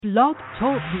Blog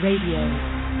Talk Radio.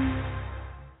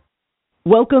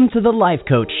 Welcome to the Life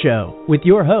Coach Show with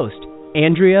your host,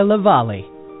 Andrea Lavallee.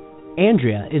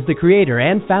 Andrea is the creator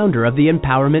and founder of the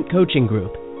Empowerment Coaching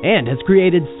Group and has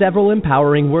created several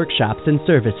empowering workshops and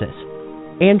services.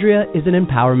 Andrea is an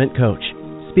empowerment coach,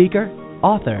 speaker,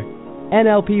 author,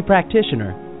 NLP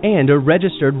practitioner, and a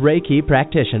registered Reiki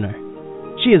practitioner.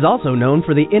 She is also known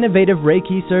for the innovative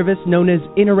Reiki service known as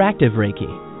Interactive Reiki,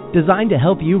 designed to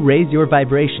help you raise your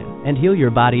vibration and heal your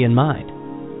body and mind.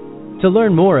 To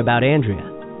learn more about Andrea,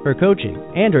 her coaching,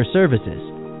 and her services,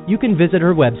 you can visit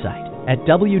her website at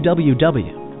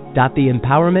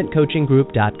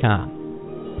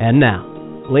www.theempowermentcoachinggroup.com. And now,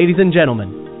 ladies and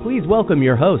gentlemen, please welcome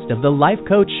your host of the Life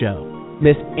Coach Show,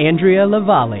 Miss Andrea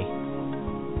Lavallee.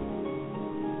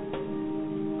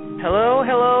 Hello,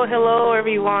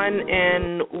 everyone,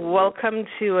 and welcome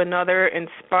to another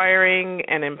inspiring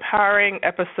and empowering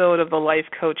episode of the Life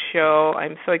Coach Show.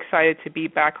 I'm so excited to be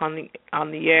back on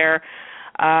the air.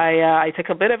 I took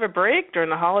a bit of a break during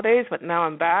the holidays, but now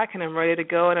I'm back and I'm ready to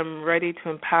go, and I'm ready to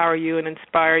empower you and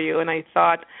inspire you. And I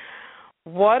thought,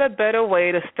 what a better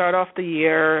way to start off the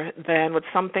year than with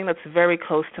something that's very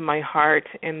close to my heart,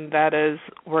 and that is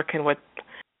working with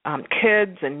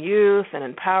kids and youth and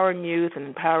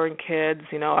empowering kids.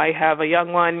 You know, I have a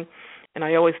young one, and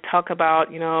I always talk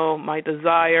about, my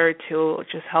desire to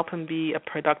just help him be a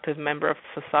productive member of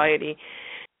society.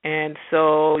 And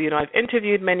so, I've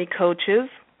interviewed many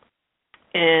coaches,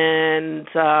 and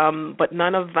but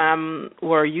none of them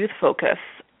were youth focused.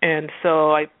 And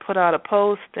so I put out a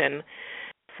post, and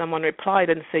someone replied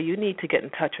and said, "You need to get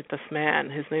in touch with this man.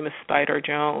 His name is Spider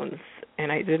Jones." And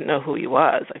I didn't know who he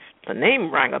was. The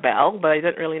name rang a bell, but I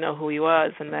didn't really know who he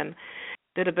was. And then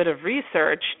did a bit of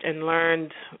research and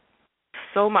learned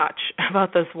so much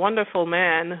about this wonderful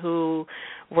man who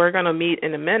we're going to meet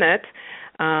in a minute.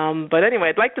 But anyway,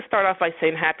 I'd like to start off by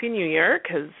saying Happy New Year,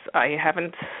 because I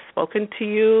haven't spoken to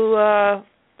you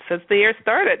since the year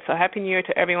started. So Happy New Year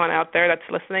to everyone out there that's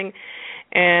listening.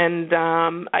 And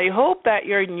I hope that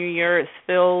your new year is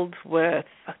filled with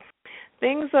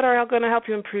things that are going to help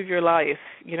you improve your life.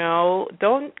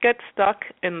 Don't get stuck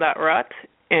in that rut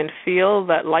and feel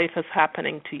that life is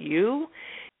happening to you.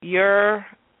 You're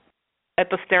at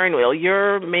the steering wheel.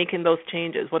 You're making those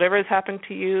changes. Whatever is happening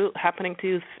to you,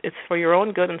 it's for your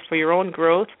own good and for your own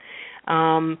growth.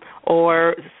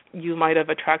 Or you might have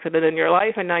attracted it in your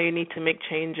life, and now you need to make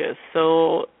changes.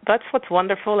 So that's what's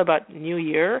wonderful about New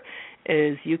Year,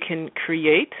 is you can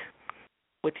create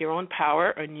with your own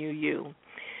power a new you.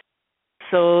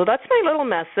 So that's my little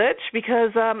message,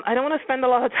 because I don't want to spend a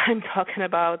lot of time talking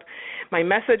about my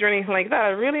message or anything like that. I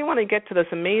really want to get to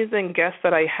this amazing guest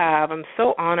that I have. I'm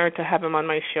so honored to have him on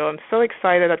my show. I'm so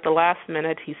excited. At the last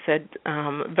minute, he said,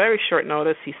 very short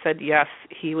notice, he said yes,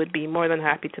 he would be more than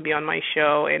happy to be on my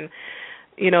show. And,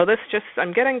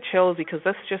 I'm getting chills, because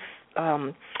this just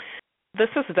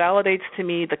validates to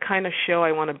me the kind of show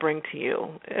I want to bring to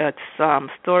you. It's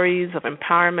stories of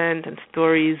empowerment and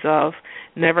stories of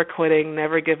never quitting,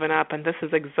 never giving up, and this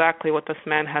is exactly what this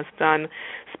man has done.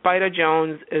 Spider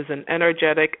Jones is an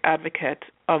energetic advocate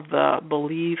of the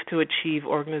Believe to Achieve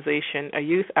organization, a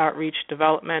youth outreach,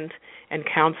 development, and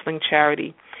counseling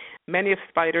charity. Many of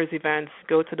Spider's events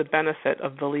go to the benefit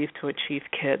of Believe to Achieve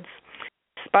kids.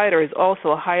 Spider is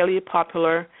also a highly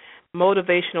popular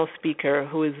motivational speaker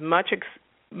who is much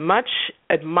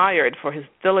admired for his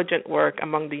diligent work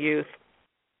among the youth.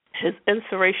 His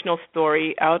inspirational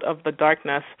story, Out of the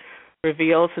Darkness,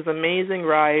 reveals his amazing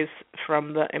rise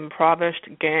from the impoverished,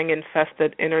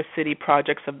 gang-infested inner-city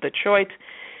projects of Detroit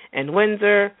and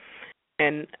Windsor,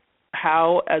 and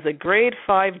how, as a grade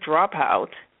 5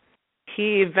 dropout,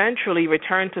 he eventually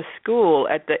returned to school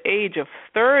at the age of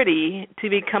 30 to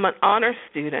become an honor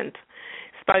student.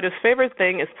 Spider's favorite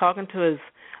thing is talking to his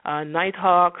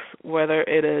Nighthawks, whether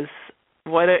it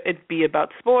be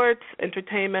about sports,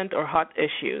 entertainment, or hot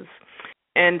issues.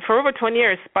 And for over 20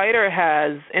 years, Spider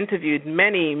has interviewed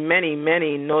many, many,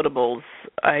 many notables.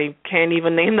 I can't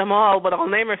even name them all, but I'll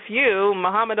name a few: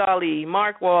 Muhammad Ali,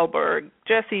 Mark Wahlberg,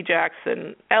 Jesse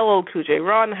Jackson, LL Cool J,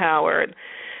 Ron Howard,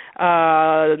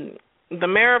 the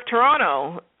mayor of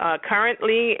Toronto,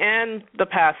 currently, and the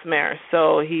past mayor.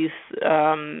 So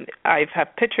I've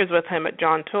had pictures with him at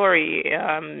John Tory.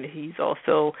 He's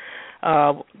also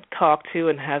talked to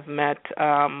and have met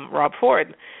Rob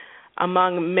Ford,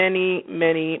 among many,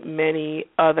 many, many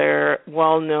other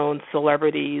well-known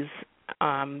celebrities.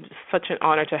 Such an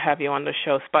honor to have you on the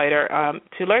show, Spider.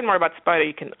 To learn more about Spider,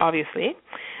 you can obviously,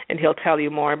 and he'll tell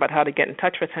you more about how to get in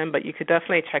touch with him, but you could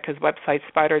definitely check his website,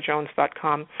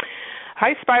 spiderjones.com.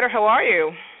 Hi, Spider. How are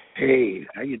you? Hey,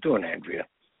 how you doing, Andrea?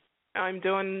 I'm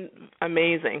doing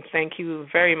amazing. Thank you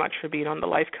very much for being on the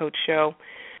Life Coach Show.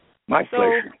 My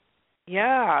pleasure. Yeah,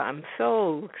 I'm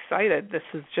so excited. This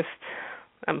is just,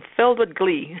 I'm filled with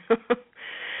glee.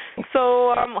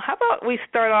 So how about we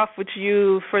start off with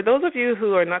you? For those of you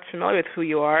who are not familiar with who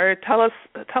you are, tell us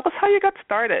how you got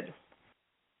started.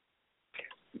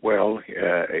 Well,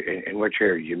 in which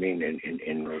area? You mean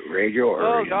in radio or?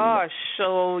 Oh gosh,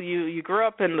 so you grew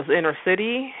up in the inner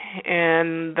city,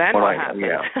 and then what happened?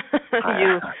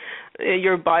 Yeah.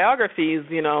 Your biography is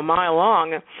a mile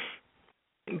long.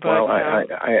 But, well,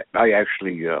 I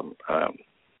actually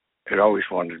had always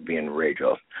wanted to be in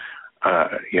radio.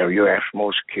 You ask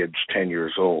most kids 10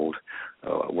 years old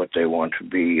what they want to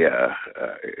be,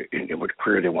 in what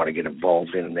career they want to get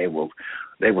involved in, and they will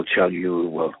tell you,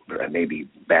 well, maybe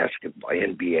basketball,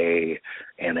 NBA,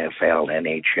 NFL,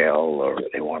 NHL, or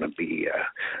they want to be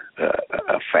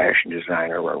a fashion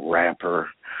designer or a rapper.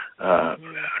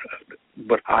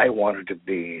 But I wanted to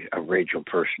be a radio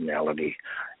personality,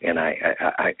 and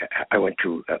I went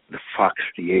to the Fox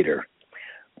Theater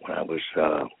when I was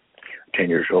 10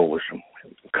 years old with some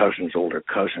older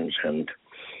cousins, and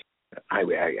I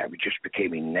just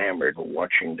became enamored with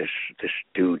watching this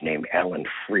dude named Alan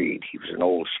Freed. He was an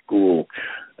old school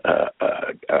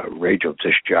radio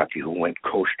disc jockey who went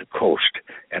coast to coast.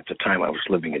 At the time, I was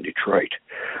living in Detroit,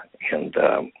 and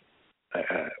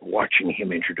watching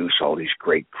him introduce all these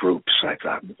great groups, I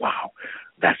thought, wow,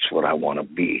 that's what I want to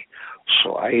be.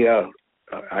 So I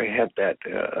had that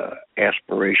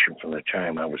aspiration from the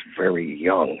time I was very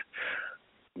young,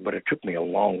 but it took me a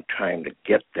long time to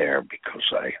get there because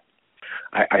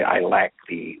I lacked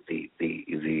the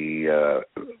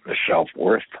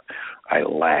self-worth. I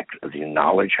lacked the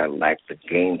knowledge. I lacked the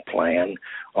game plan.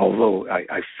 Although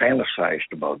I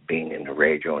fantasized about being in the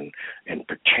radio and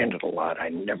pretended a lot, I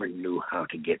never knew how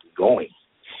to get going.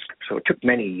 So it took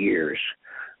many years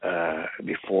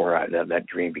before that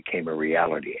dream became a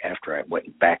reality. After I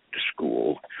went back to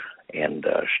school and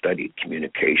studied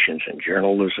communications and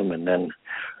journalism, and then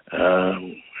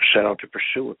set out to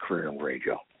pursue a career in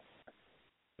radio.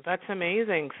 That's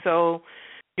amazing. So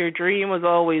your dream was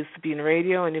always to be in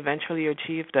radio, and eventually you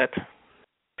achieved it.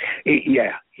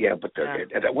 Yeah. But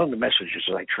one of the messages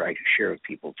that I try to share with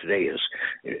people today is,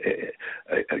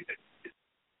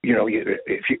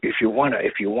 if you want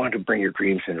to bring your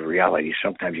dreams into reality,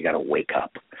 sometimes you got to wake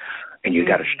up, and you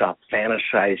got to stop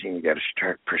fantasizing. You got to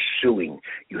start pursuing.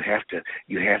 You have to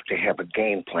have a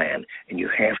game plan, and you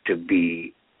have to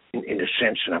be, in a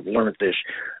sense, and I've learned this.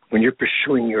 When you're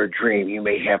pursuing your dream, you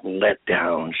may have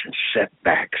letdowns and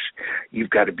setbacks. You've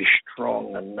got to be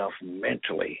strong enough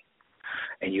mentally,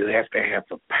 and you have to have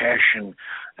the passion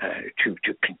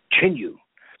to continue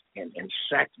and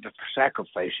the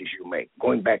sacrifices you make.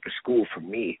 Going back to school for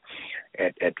me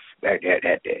at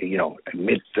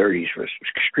mid-30s was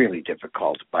extremely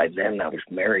difficult. By then I was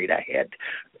married. I had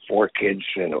 4 kids,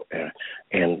 and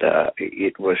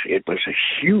it was a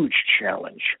huge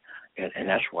challenge. And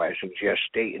that's why I suggest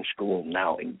stay in school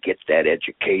now and get that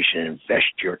education,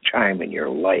 invest your time in your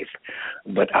life.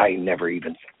 But I never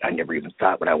even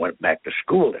thought when I went back to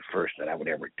school at first that I would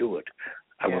ever do it.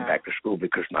 I went back to school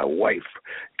because my wife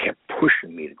kept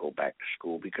pushing me to go back to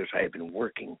school because I had been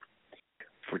working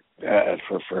for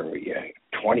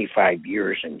 25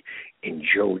 years in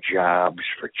Joe jobs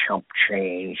for chump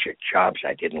change, at jobs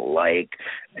I didn't like,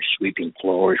 sweeping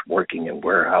floors, working in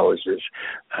warehouses,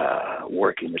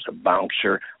 working as a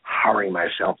bouncer, hiring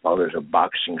myself out as a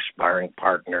boxing sparring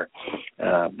partner.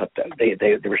 But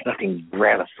there was nothing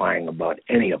gratifying about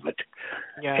any of it.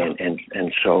 Yeah.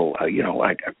 And so,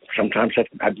 sometimes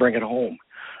I'd bring it home.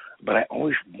 But I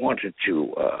always wanted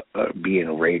to be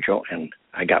in radio, and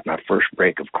I got my first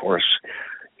break, of course,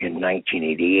 in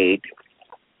 1988,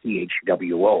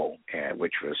 EHWO,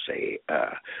 which was a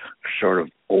sort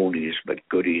of oldies but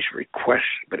goodies request.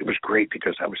 But it was great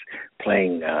because I was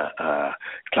playing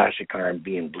classic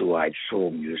R&B and blue-eyed soul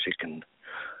music, and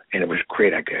it was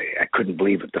great. I couldn't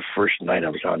believe it the first night I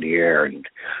was on the air, and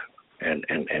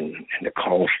the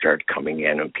calls started coming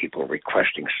in, and people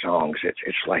requesting songs.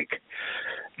 It's like,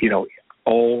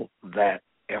 all that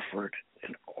effort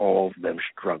and all of them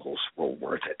struggles were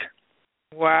worth it.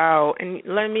 Wow. And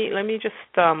let me just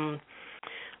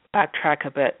backtrack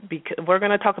a bit, because we're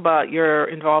going to talk about your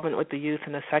involvement with the youth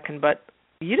in a second, but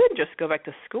you didn't just go back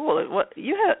to school.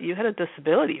 You had a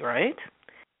disability, right?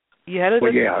 You had a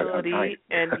disability,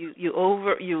 and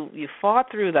you fought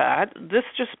through that. This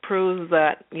just proves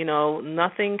that,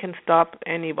 nothing can stop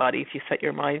anybody if you set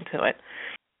your mind to it.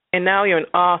 And now you're an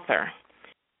author.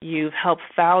 You've helped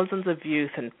thousands of youth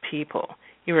and people.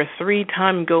 You're a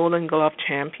 3-time Golden Glove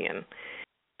champion.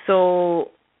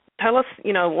 So tell us,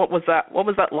 what was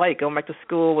that like, going back to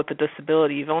school with a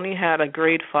disability? You've only had a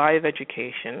grade 5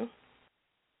 education.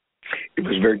 It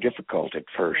was very difficult at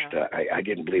first. Yeah. I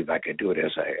didn't believe I could do it.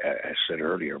 As I said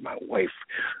earlier, my wife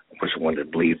was the one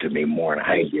that believed in me more than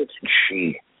I did.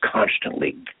 She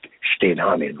constantly stayed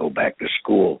on me to go back to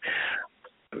school.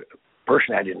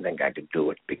 Personally, I didn't think I could do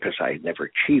it because I had never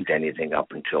achieved anything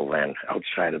up until then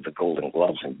outside of the Golden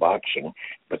Gloves in boxing.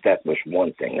 But that was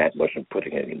one thing. That wasn't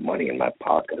putting any money in my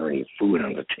pocket or any food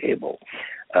on the table.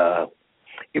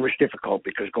 It was difficult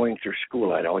because going through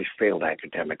school, I'd always failed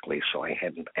academically, so I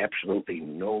had absolutely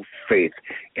no faith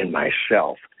in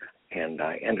myself. And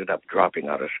I ended up dropping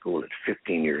out of school at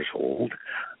 15 years old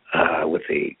with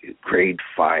a grade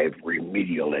 5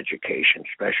 remedial education,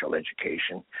 special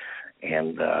education,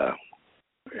 and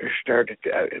started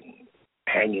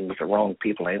hanging with the wrong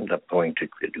people. I ended up going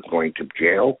to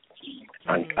jail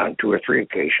on 2 or 3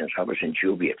 occasions. I was in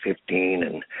juvie at 15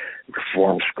 and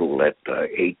reform school at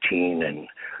 18, and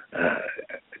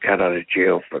got out of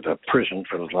jail for the prison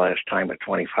for the last time at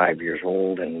 25 years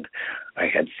old, and I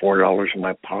had $4 in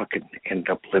my pocket. Ended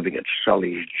up living at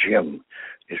Sully's Gym,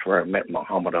 is where I met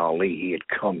Muhammad Ali. He had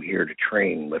come here to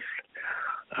train with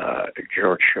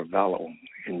George Chavallo,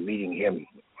 and meeting him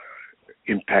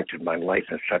impacted my life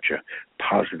in such a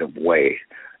positive way.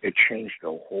 It changed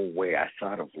the whole way I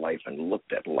thought of life and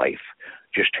looked at life.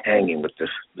 Just hanging with this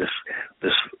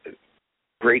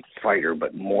great fighter,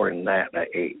 but more than that,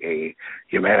 a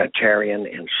humanitarian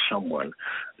and someone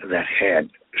that had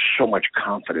so much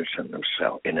confidence in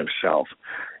himself.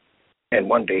 And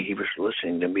one day he was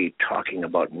listening to me talking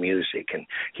about music, and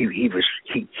he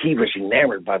was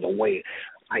enamored by the way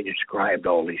I described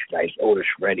all these guys, Otis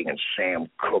Redding and Sam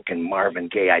Cooke and Marvin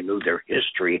Gaye. I knew their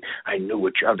history. I knew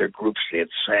which other groups they had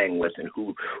sang with and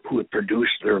who had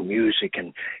produced their music.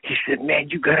 And he said, "Man,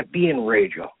 you got to be in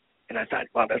radio." And I thought,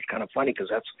 wow, that's kind of funny because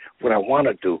that's what I want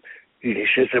to do. He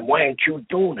says, "Why aren't you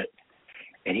doing it?"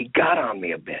 And he got on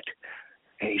me a bit.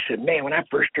 And he said, "Man, when I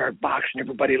first started boxing,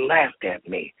 everybody laughed at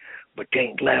me, but they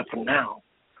ain't laughing now."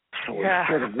 So it was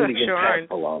sort of really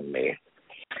impactful on me.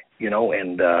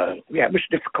 And it was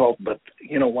difficult, but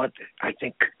you know what? I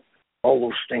think all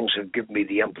those things have given me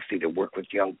the empathy to work with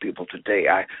young people today.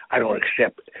 I don't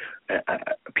accept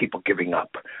people giving up,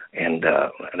 and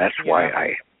that's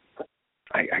why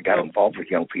I got involved with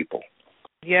young people.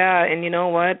 Yeah, and you know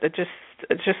what? It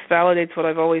just validates what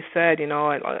I've always said.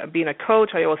 Being a coach,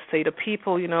 I always say to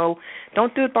people,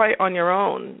 don't do it on your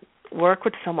own. Work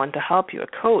with someone to help you, a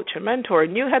coach, a mentor.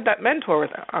 And you had that mentor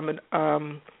with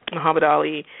Muhammad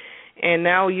Ali, and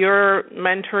now you're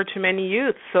mentor to many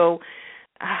youth. So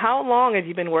how long have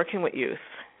you been working with youth?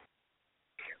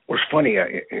 Well, it's funny.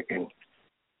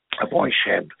 I've always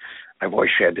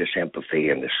had this empathy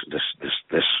and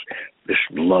this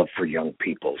love for young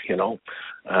people.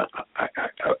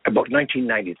 About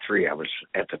 1993, I was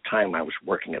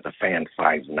working at the Fan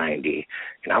 590,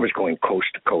 and I was going coast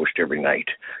to coast every night,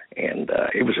 and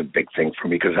it was a big thing for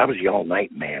me because I was the all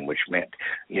night man, which meant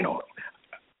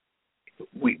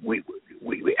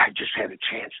I just had an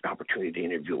opportunity to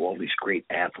interview all these great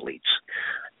athletes,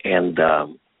 and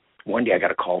one day I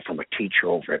got a call from a teacher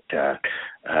over at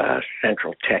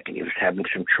Central Tech, and he was having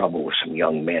some trouble with some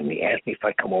young men. And he asked me if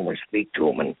I'd come over and speak to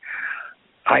him, and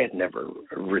I had never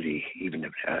really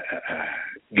even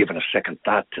given a second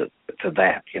thought to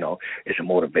that, as a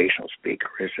motivational speaker.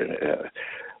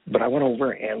 But I went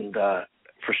over, and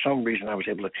for some reason I was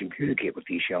able to communicate with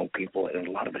these young people, and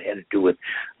a lot of it had to do with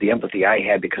the empathy I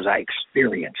had because I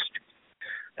experienced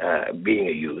being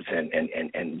a youth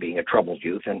and being a troubled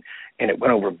youth, and it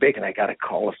went over big. And I got a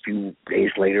call a few days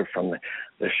later from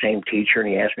the same teacher, and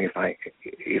he asked me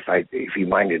if he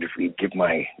minded if he'd give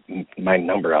my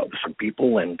number out to some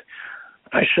people, and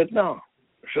I said no.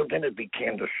 So then it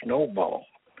became the snowball,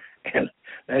 and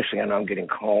next thing I know, I'm getting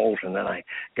calls, and then I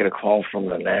get a call from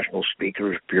the National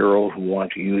Speakers Bureau who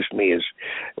want to use me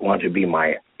want to be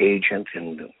my agent,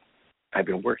 and I've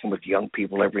been working with young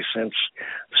people ever since,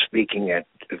 speaking at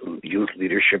youth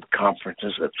leadership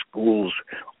conferences at schools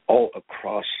all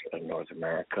across North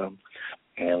America.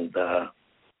 And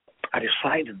I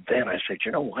decided then, I said,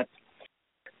 you know what?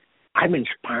 I'm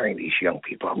inspiring these young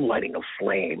people. I'm lighting a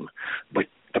flame. But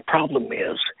the problem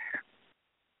is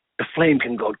the flame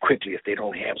can go quickly if they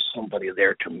don't have somebody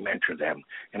there to mentor them.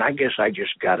 And I guess I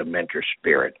just got a mentor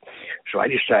spirit. So I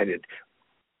decided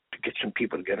to get some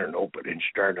people together and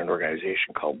start an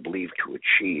organization called Believe to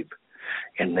Achieve.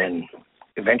 And then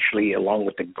eventually, along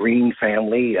with the Green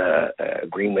family,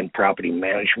 Greenman Property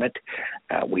Management,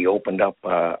 we opened up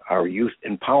our Youth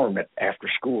Empowerment After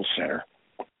School Center.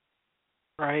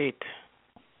 Right.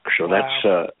 So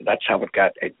Wow. that's how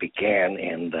it began,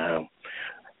 and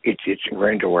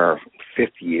we're into our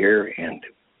fifth year, and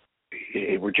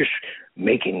we're just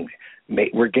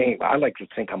we're game. I like to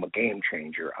think I'm a game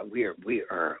changer. We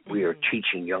are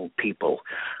teaching young people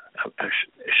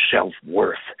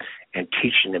self-worth and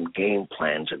teaching them game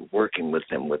plans and working with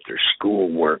them with their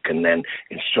schoolwork and then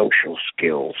in social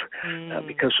skills,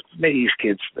 because many of these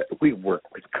kids that we work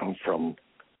with come from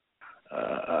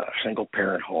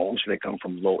single-parent homes. They come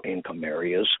from low-income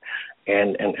areas,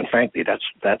 and frankly,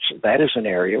 that is an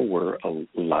area where a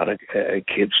lot of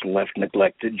kids left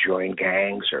neglected, join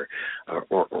gangs, or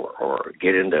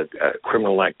get into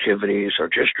criminal activities, or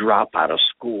just drop out of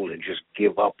school and just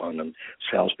give up on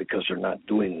themselves because they're not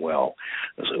doing well.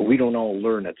 So we don't all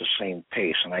learn at the same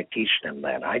pace, and I teach them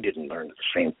that. I didn't learn at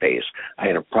the same pace. I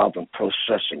had a problem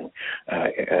processing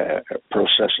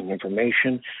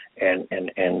information, and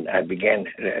I began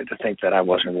to think that I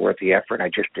wasn't worth the effort. I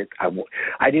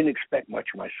didn't expect much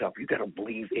of myself. You got to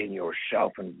believe in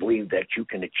yourself and believe that you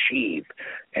can achieve.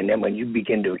 And then when you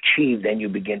begin to achieve, then you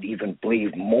begin to even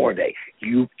believe more that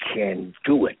you can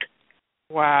do it.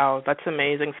 Wow, that's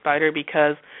amazing, Spider,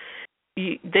 because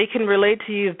they can relate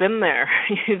to you. You've been there.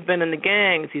 You've been in the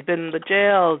gangs. You've been in the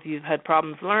jails. You've had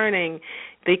problems learning.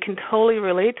 They can totally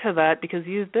relate to that because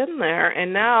you've been there.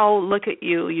 And now look at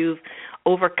you. You've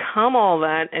overcome all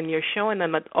that, and you're showing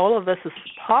them that all of this is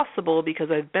possible because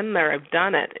I've been there. I've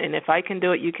done it. And if I can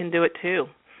do it, you can do it too.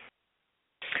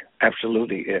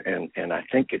 Absolutely, and I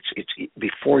think it's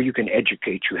before you can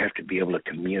educate, you have to be able to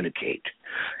communicate,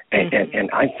 and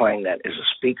I find that as a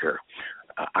speaker,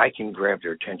 I can grab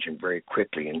their attention very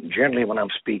quickly. And generally, when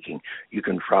I'm speaking, you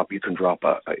can drop a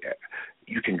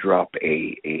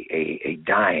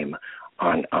dime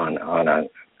on a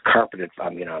carpeted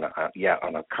on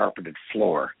a carpeted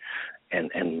floor,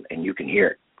 and you can hear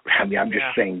it. I mean, I'm just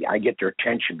saying I get their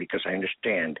attention because I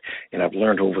understand, and I've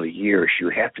learned over the years,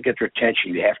 you have to get their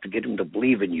attention. You have to get them to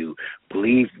believe in you,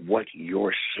 believe what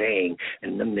you're saying,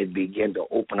 and then they begin to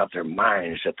open up their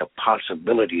minds at the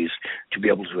possibilities to be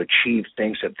able to achieve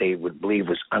things that they would believe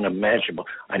was unimaginable.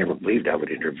 I never believed I would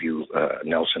interview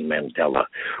Nelson Mandela,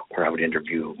 or I would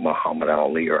interview Muhammad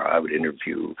Ali, or I would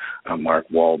interview Mark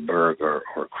Wahlberg, or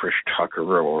Chris Tucker,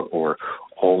 or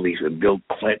all these, Bill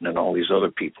Clinton, and all these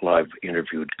other people I've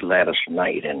interviewed, Gladys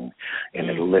Knight, and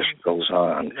the list goes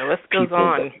on. The list goes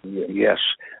on. Yes,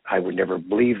 I would never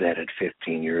believe that at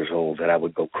 15 years old, that I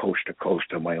would go coast to coast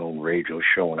on my own radio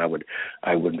show, and I would,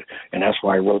 and that's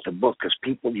why I wrote the book, because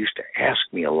people used to ask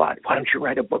me a lot, why don't you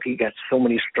write a book? You got so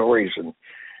many stories, and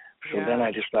so then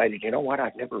I decided, you know what,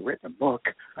 I've never written a book.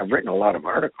 I've written a lot of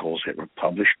articles that were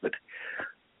published, but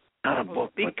not a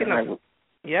book.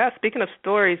 Speaking of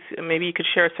stories, maybe you could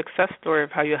share a success story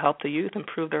of how you helped the youth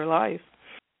improve their lives.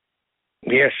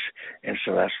 Yes, and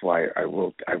so that's why I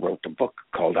wrote the book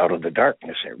called Out of the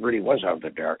Darkness. It really was out of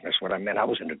the darkness. What I meant, I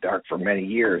was in the dark for many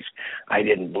years. I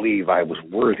didn't believe I was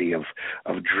worthy of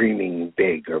dreaming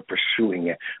big or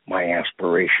pursuing my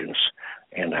aspirations.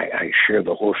 And I share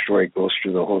the whole story, goes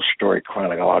through the whole story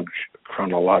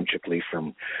chronologically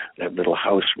from that little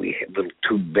house we had, little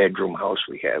 2-bedroom house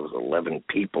we had with 11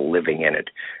 people living in it,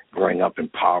 growing up in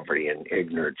poverty and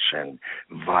ignorance and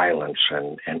violence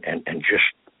and just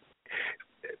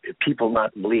people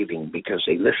not believing because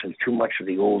they listen too much to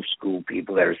the old school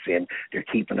people that are saying they're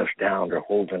keeping us down, they're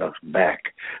holding us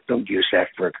back. Don't use that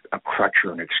for a crutch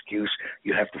or an excuse.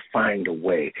 You have to find a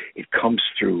way. It comes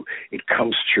through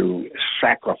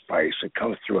sacrifice. It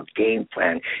comes through a game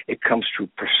plan. It comes through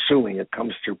pursuing. It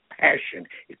comes through passion.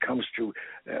 It comes through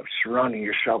surrounding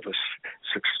yourself with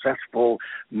successful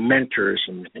mentors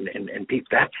and people.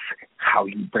 That's how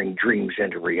you bring dreams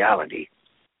into reality.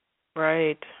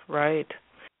 Right.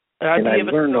 Do And you have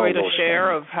a story to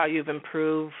share things. of how you've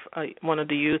improved one of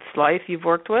the youth's life you've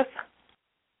worked with?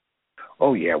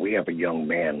 Oh, yeah, we have a young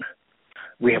man.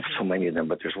 We have so many of them,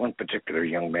 but there's one particular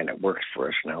young man that works for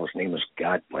us now. His name is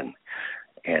Godwin,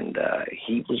 and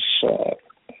he was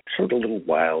sort of a little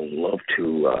wild, loved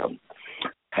to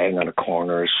hang on the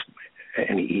corners,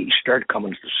 and he started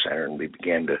coming to the center, and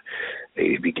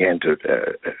he began to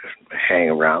hang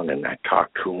around, and I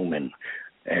talked to him, and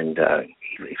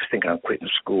he was thinking of quitting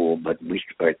school, but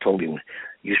I told him,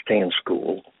 you stay in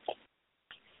school.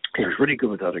 He was really good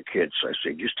with other kids, so I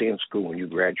said, you stay in school. When you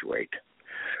graduate,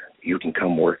 you can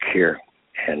come work here.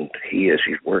 And he's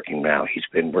working now. He's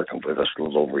been working with us a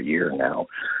little over a year now,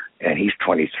 and he's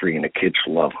 23, and the kids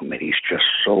love him, and he's just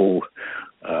so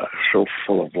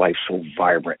full of life, so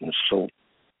vibrant, and so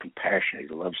compassionate.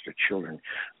 He loves the children.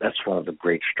 That's one of the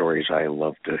great stories I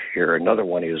love to hear. Another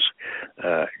one is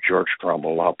George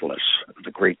Stroumboulopoulos,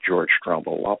 the great George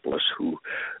Stroumboulopoulos, who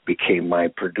became my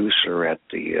producer at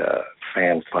the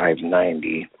Fan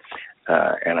 590,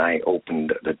 and I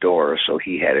opened the door, so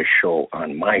he had a show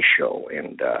on my show,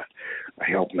 and I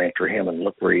helped mentor him, and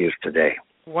look where he is today.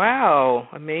 Wow,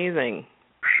 amazing.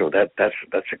 So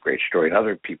that's a great story. And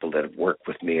other people that have worked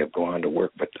with me have gone on to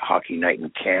work with Hockey Night in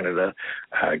Canada.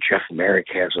 Jeff Merrick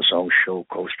has his own show,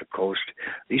 Coast to Coast.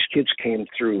 These kids came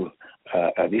through.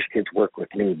 These kids work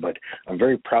with me, but I'm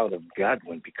very proud of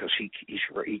Godwin because he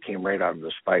came right out of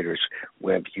the Spiders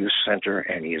Web Youth Center,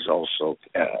 and he is also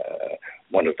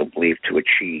one of the Believe to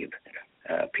Achieve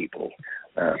people.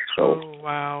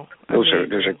 Wow, those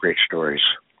are great stories.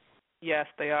 Yes,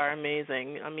 they are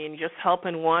amazing. I mean, just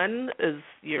helping one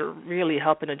you're really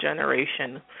helping a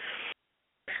generation.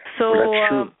 So, well, that's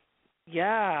true.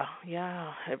 Yeah,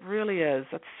 it really is.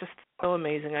 That's just so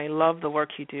amazing. I love the work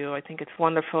you do. I think it's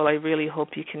wonderful. I really hope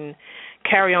you can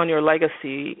carry on your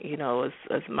legacy,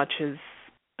 as much as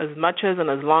and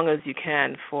as long as you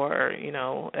can for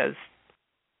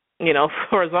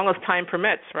for as long as time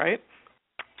permits, right?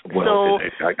 Well,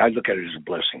 I look at it as a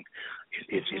blessing.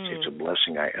 It's a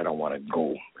blessing. I don't want to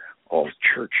go all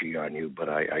churchy on you, but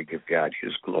I give God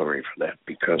His glory for that,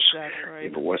 because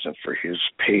if it wasn't for His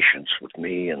patience with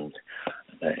me and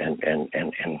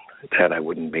that, I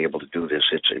wouldn't be able to do this.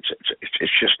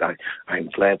 It's just I'm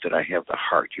glad that I have the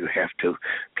heart. You have to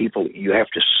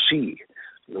see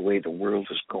the way the world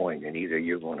is going, and either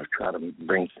you're going to try to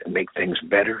make things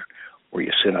better, or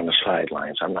you sit on the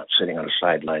sidelines. I'm not sitting on the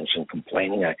sidelines and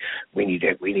complaining. We need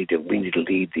to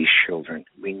lead these children.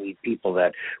 We need people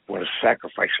that want to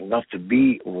sacrifice enough to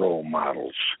be role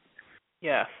models.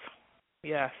 Yes.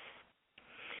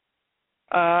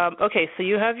 Okay, so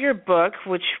you have your book,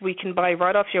 which we can buy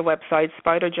right off your website,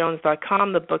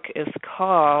 SpiderJones.com. The book is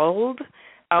called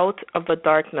Out of the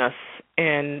Darkness,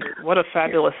 and what a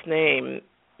fabulous name,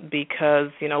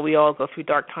 because we all go through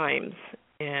dark times.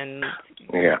 And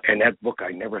that book,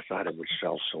 I never thought it would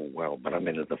sell so well, but I'm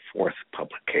into the 4th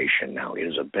publication now. It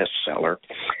is a bestseller,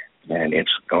 and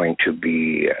it's going to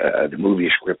be the movie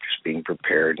script is being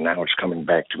prepared now. It's coming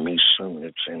back to me soon.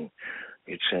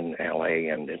 It's in L.A.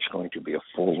 and it's going to be a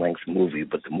full-length movie,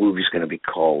 but the movie's going to be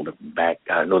called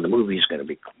the movie's going to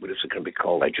be, what is it going to be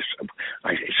called?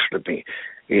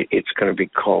 It's going to be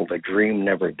called A Dream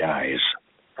Never Dies.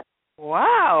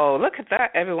 Wow, look at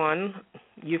that, everyone.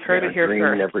 You've heard it here first.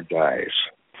 Dream Never Dies.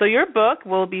 So your book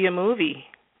will be a movie,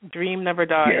 Dream Never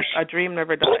Dies. Yes. A Dream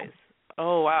Never Dies.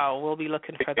 Oh, wow, we'll be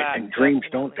looking for that. And dreams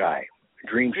don't die.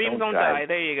 Dreams don't die.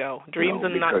 There you go. Dreams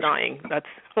and not dying.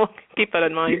 We'll keep that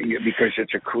in mind. Because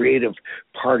it's a creative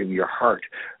part of your heart.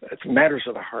 Matters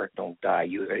of the heart don't die.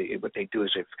 What they do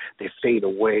is they fade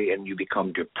away and you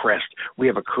become depressed. We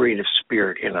have a creative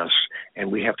spirit in us,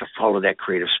 and we have to follow that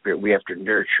creative spirit. We have to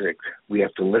nurture it. We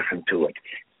have to listen to it.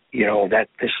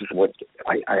 This is what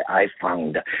I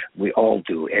found we all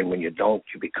do, and when you don't,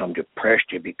 you become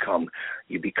depressed. You become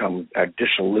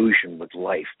disillusioned with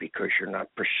life because you're not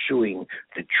pursuing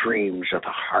the dreams of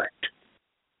the heart.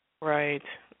 Right.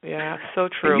 Yeah. So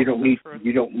true. And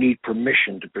you don't need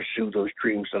permission to pursue those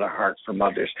dreams of the heart from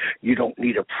others. You don't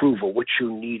need approval. What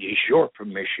you need is your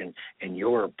permission and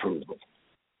your approval.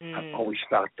 I've always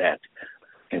thought that.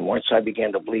 And once I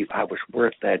began to believe I was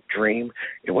worth that dream,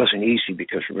 it wasn't easy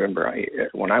because, remember,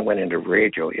 when I went into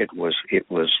radio, it was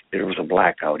a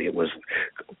blackout. It was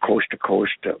coast to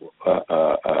coast,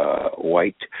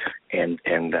 white, and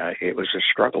it was a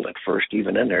struggle at first,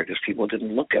 even in there, because people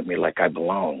didn't look at me like I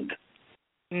belonged.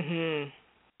 Mhm.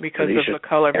 Because of the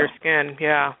color of your skin,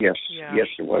 yeah. Yes,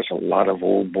 there was a lot of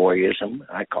old boyism.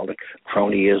 I called it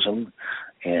cronyism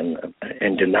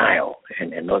and denial,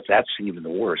 and that's even the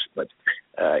worst. But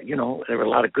there were a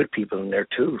lot of good people in there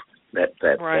too that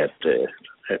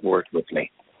worked with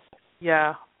me.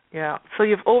 Yeah. So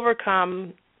you've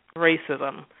overcome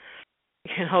racism.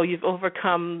 You've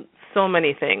overcome so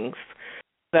many things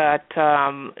that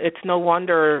it's no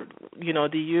wonder,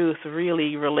 the youth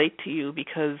really relate to you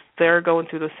because they're going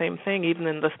through the same thing even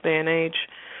in this day and age.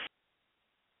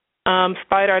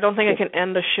 Spider, I don't think I can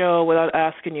end the show without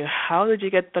asking you, how did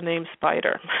you get the name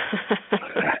Spider?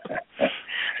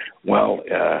 Well,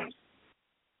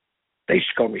 they used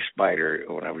to call me Spider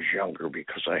when I was younger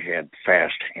because I had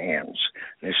fast hands.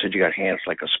 And they said, you got hands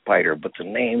like a spider. But the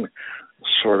name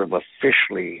sort of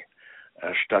officially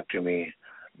stuck to me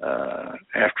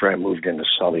after I moved into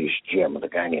Sully's gym with a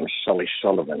guy named Sully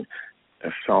Sullivan.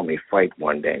 saw me fight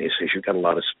one day, and he says, "You got a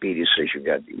lot of speed." He says, "You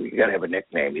got to have a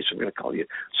nickname." He said, "We're going to call you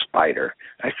Spider."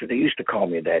 I said, "They used to call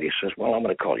me that." He says, "Well, I'm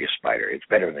going to call you Spider. It's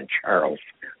better than Charles."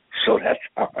 So that's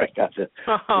how I got the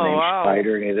name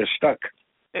Spider, and it has stuck.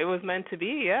 It was meant to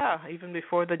be, yeah. Even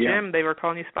before the gym, they were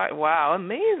calling you Spider. Wow,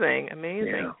 amazing.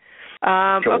 Yeah.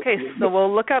 Okay, so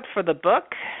we'll look out for the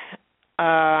book.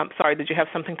 Sorry, did you have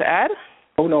something to add?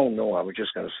 Oh, no. I was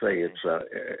just going to say it's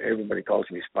everybody calls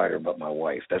me Spider but my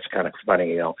wife. That's kind of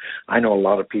funny, I know a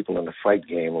lot of people in the fight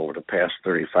game over the past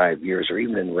 35 years, or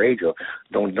even in radio,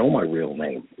 don't know my real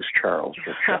name. It's Charles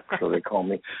or Chuck. So they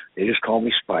just call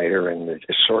me Spider, and it's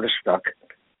sort of stuck.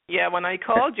 Yeah, when I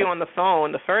called you on the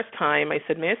phone the first time, I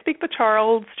said, "May I speak to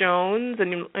Charles Jones?"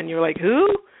 And you're like, "Who?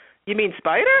 You mean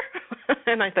Spider?"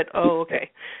 And I said, "Oh, okay.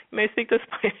 May I speak to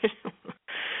Spider?"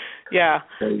 Yeah.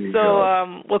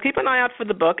 So we'll keep an eye out for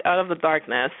the book, Out of the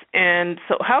Darkness. And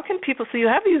so how can people, so you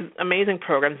have these amazing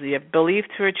programs. You have Believe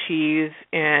to Achieve,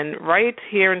 and right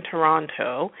here in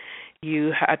Toronto,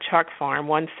 you have Chalk Farm,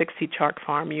 160 Chalk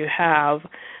Farm. You have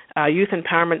Youth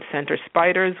Empowerment Center,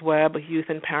 Spider's Web Youth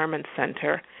Empowerment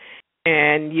Center.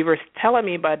 And you were telling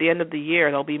me by the end of the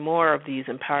year there'll be more of these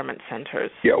empowerment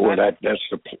centers. Yeah, well, that's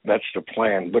the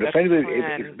plan. But if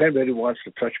anybody wants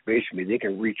to touch base with me, they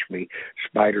can reach me,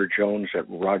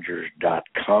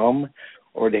 SpiderJones@Rogers.com,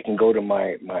 or they can go to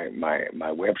my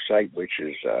website, which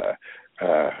is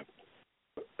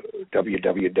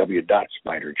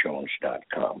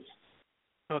www.spiderjones.com.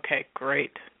 Okay,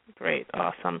 great,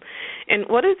 awesome. And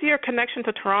what is your connection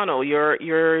to Toronto?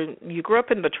 You grew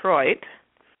up in Detroit.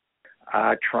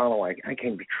 Toronto. I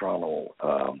came to Toronto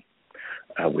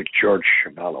with George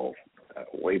Chavello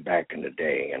way back in the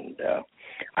day, and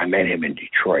I met him in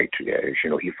Detroit. As you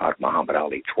know, he fought Muhammad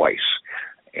Ali twice,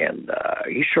 and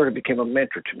he sort of became a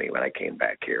mentor to me when I came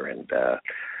back here. And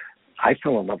I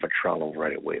fell in love with Toronto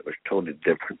right away. It was totally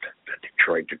different than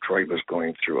Detroit. Detroit was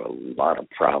going through a lot of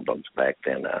problems back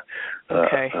then.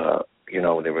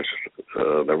 There was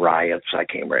the riots. I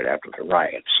came right after the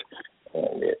riots.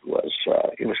 And it was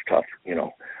tough,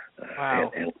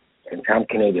 Wow. And I'm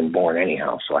Canadian born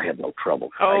anyhow, so I had no trouble.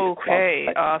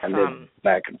 Okay, awesome. I lived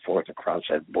back and forth across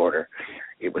that border.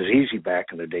 It was easy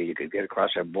back in the day. You could get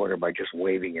across that border by just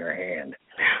waving your hand.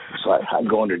 So I'd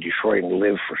go into Detroit and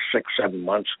live for 6-7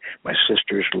 months. My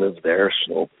sisters lived there,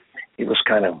 so it was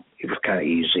kind of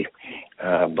easy.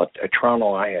 But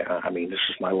Toronto, I mean, this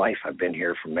is my life. I've been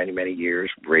here for many, many years.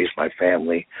 Raised my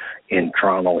family in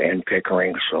Toronto and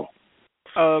Pickering, so.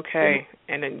 Okay,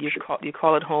 and then you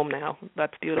call it home now.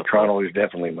 That's beautiful. Toronto is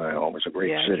definitely my home. It's a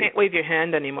great city. You can't wave your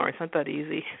hand anymore. It's not that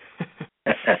easy.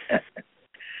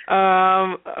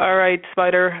 All right,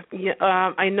 Spider.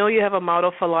 I know you have a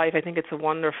motto for life. I think it's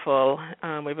wonderful.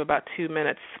 We have about 2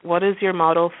 minutes. What is your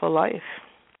motto for life?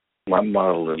 My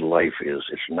motto in life is,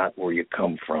 it's not where you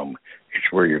come from,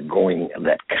 it's where you're going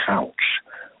that counts.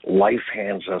 Life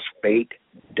hands us fate.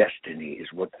 Destiny is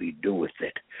what we do with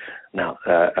it. Now,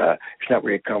 it's not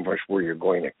where you come from, it's where you're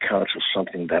going. It counts as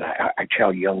something that I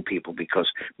tell young people,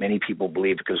 because many people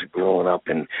believe because of growing up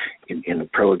in the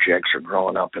projects or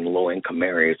growing up in low-income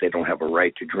areas, they don't have a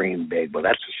right to dream big. Well,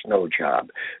 that's a snow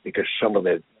job, because some of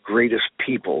the greatest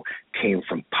people came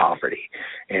from poverty,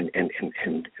 and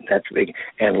that's big.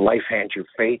 And life hands you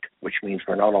fate, which means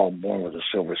we're not all born with a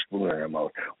silver spoon in our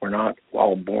mouth. We're not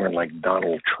all born like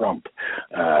Donald Trump,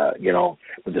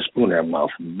 with a spoon in our mouth.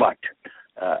 But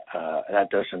that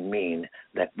doesn't mean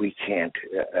that we can't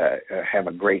have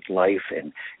a great life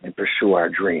and pursue our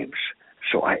dreams.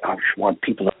 So I just want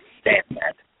people to understand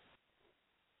that.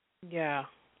 Yeah,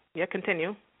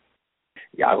 continue.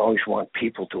 Yeah, I always want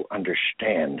people to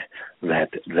understand that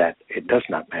it does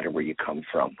not matter where you come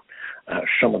from.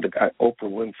 Some of the Oprah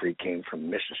Winfrey came from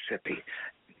Mississippi,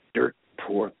 dirt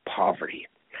poor poverty,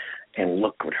 and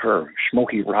look at her.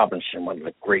 Smokey Robinson, one of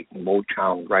the great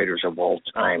Motown writers of all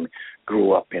time,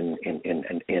 grew up in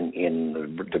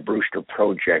the Brewster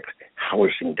Project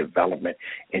housing development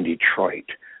in Detroit.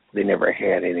 They never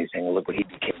had anything. Look what he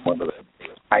became, one of the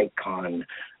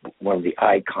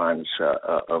icons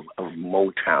of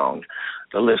Motown.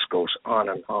 The list goes on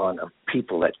and on of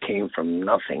people that came from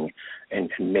nothing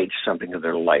and made something of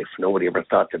their life. Nobody ever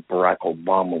thought that Barack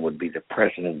Obama would be the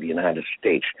president of the United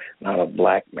States, not a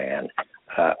black man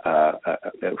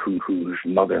whose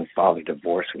mother and father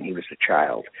divorced when he was a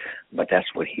child. But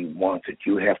that's what he wanted.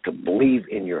 You have to believe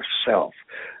in yourself,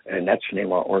 and that's the name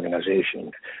of our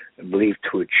organization, Believe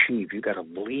to Achieve. You got to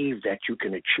believe that you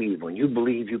can achieve. When you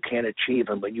believe you can achieve,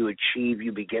 and when you achieve,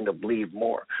 you begin to believe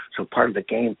more. So part of the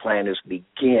game plan is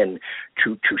begin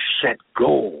to set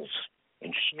goals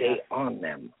and stay on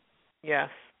them. Yes.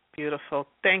 Beautiful.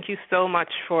 Thank you so much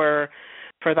for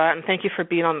that, and thank you for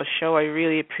being on the show. I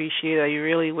really appreciate it. I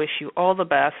really wish you all the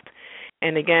best.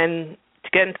 And again, to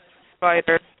get in touch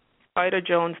with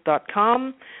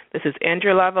SpiderJones.com. This is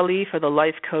Andrea Lavalley for the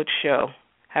Life Coach Show.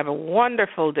 Have a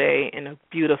wonderful day and a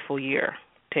beautiful year.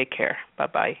 Take care.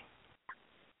 Bye-bye.